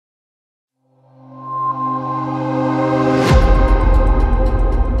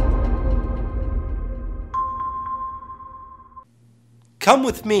Come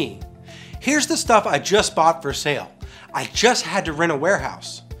with me. Here's the stuff I just bought for sale. I just had to rent a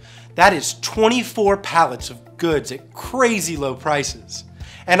warehouse. That is 24 pallets of goods at crazy low prices.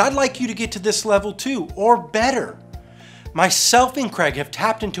 And I'd like you to get to this level too, or better. Myself and Craig have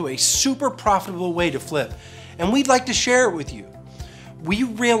tapped into a super profitable way to flip, and we'd like to share it with you. We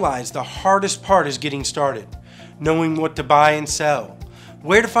realize the hardest part is getting started, knowing what to buy and sell,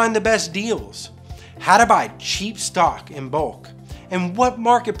 where to find the best deals, how to buy cheap stock in bulk, and what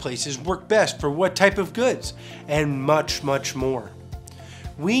marketplaces work best for what type of goods, and much, much more.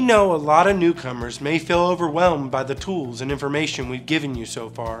 We know a lot of newcomers may feel overwhelmed by the tools and information we've given you so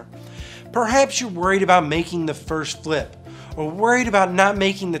far. Perhaps you're worried about making the first flip, or worried about not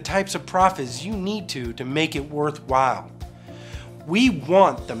making the types of profits you need to make it worthwhile. We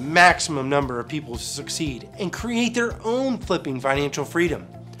want the maximum number of people to succeed and create their own flipping financial freedom,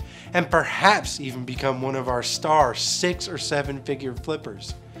 and perhaps even become one of our star 6 or 7 figure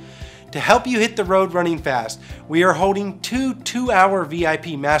flippers. To help you hit the road running fast, we are holding 2 2-hour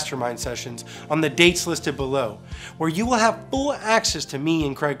VIP Mastermind sessions on the dates listed below, where you will have full access to me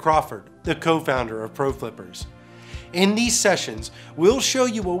and Craig Crawford, the co-founder of Pro Flippers. In these sessions, we'll show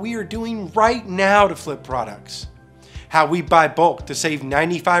you what we are doing right now to flip products, how we buy bulk to save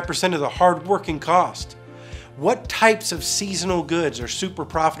 95% of the hard work and cost, what types of seasonal goods are super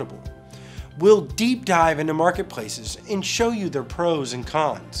profitable. We'll deep dive into marketplaces and show you their pros and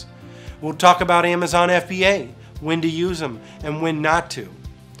cons. We'll talk about Amazon FBA, when to use them and when not to.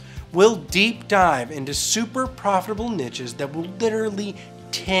 We'll deep dive into super profitable niches that will literally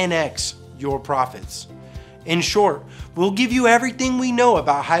 10x your profits. In short, we'll give you everything we know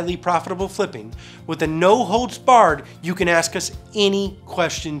about highly profitable flipping with a no-holds-barred, you can ask us any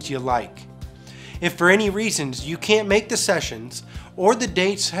questions you like. If for any reasons you can't make the sessions or the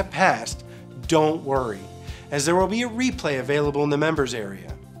dates have passed, don't worry, as there will be a replay available in the members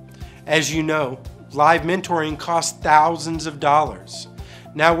area. As you know, live mentoring costs thousands of dollars.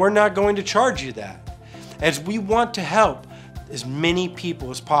 Now we're not going to charge you that, as we want to help as many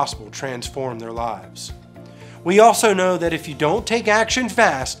people as possible transform their lives. We also know that if you don't take action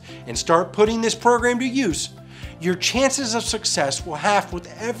fast and start putting this program to use, your chances of success will halve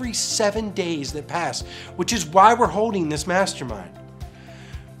with every 7 days that pass, which is why we're holding this mastermind.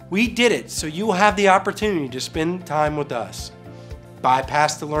 We did it so you will have the opportunity to spend time with us,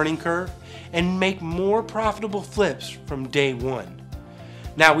 bypass the learning curve, and make more profitable flips from day one.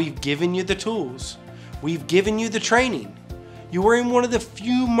 Now we've given you the tools, we've given you the training. You are in one of the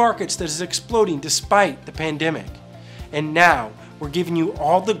few markets that is exploding despite the pandemic. And now we're giving you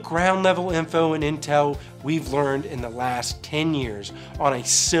all the ground level info and intel we've learned in the last 10 years on a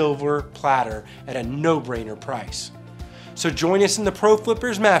silver platter at a no-brainer price. So join us in the Pro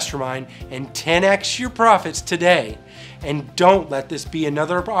Flippers Mastermind and 10x your profits today. And don't let this be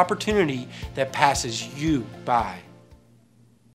another opportunity that passes you by.